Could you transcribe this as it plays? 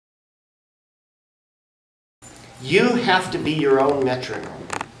you have to be your own metronome.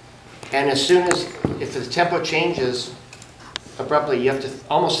 And as soon as, if the tempo changes abruptly, you have to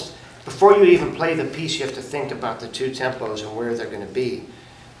almost, before you even play the piece, you have to think about the two tempos and where they're going to be.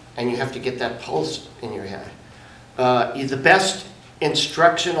 And you have to get that pulse in your head. The best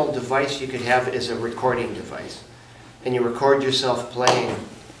instructional device you could have is a recording device. And you record yourself playing,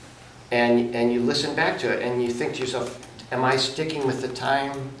 and you listen back to it, and you think to yourself, am I sticking with the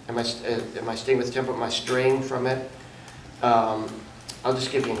time? Am I sticking with the tempo? Am I straying from it? I'll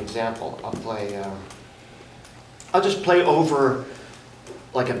just give you an example. I'll just play over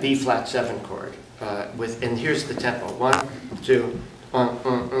like a B flat 7 chord and here's the tempo. 1, 2,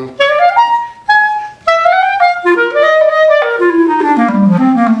 1.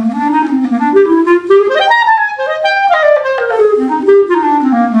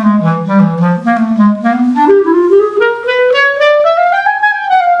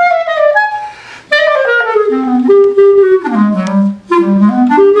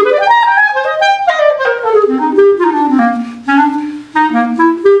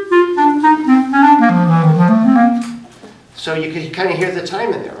 So you can kind of hear the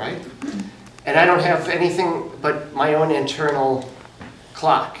time in there, right? And I don't have anything but my own internal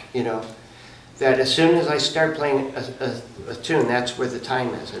clock, you know, that as soon as I start playing a tune, that's where the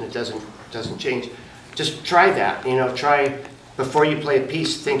time is, and it doesn't change. Just try that, you know, try, before you play a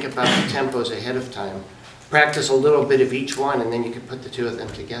piece, think about the tempos ahead of time. Practice a little bit of each one, and then you can put the two of them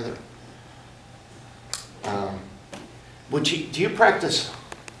together. Do you practice?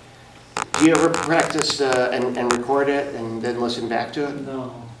 Do you ever practice and record it and then listen back to it?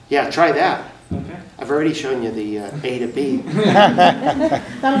 No. Yeah, try that. Okay. I've already shown you the A to B.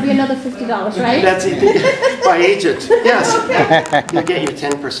 That'll be another $50, right? That's it, by agent. Yes, you'll get your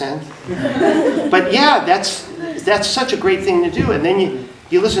 10%. But yeah, that's such a great thing to do. And then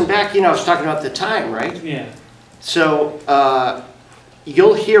you listen back. You know, I was talking about the time, right? Yeah. So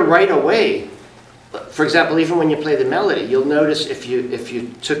you'll hear right away. For example, even when you play the melody, you'll notice if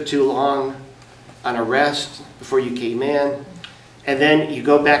you took too long on a rest before you came in, and then you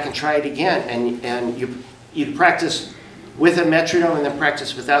go back and try it again, and you practice with a metronome and then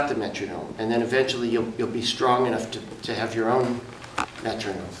practice without the metronome, and then eventually you'll be strong enough to have your own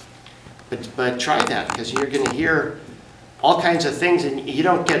metronome. But try that, because you're going to hear all kinds of things, and you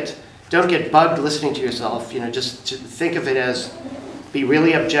don't get bugged listening to yourself. You know, just to think of it as, be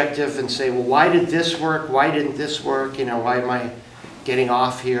really objective and say, well, why did this work? Why didn't this work? You know, why am I getting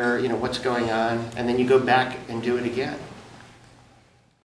off here? You know, what's going on? And then you go back and do it again.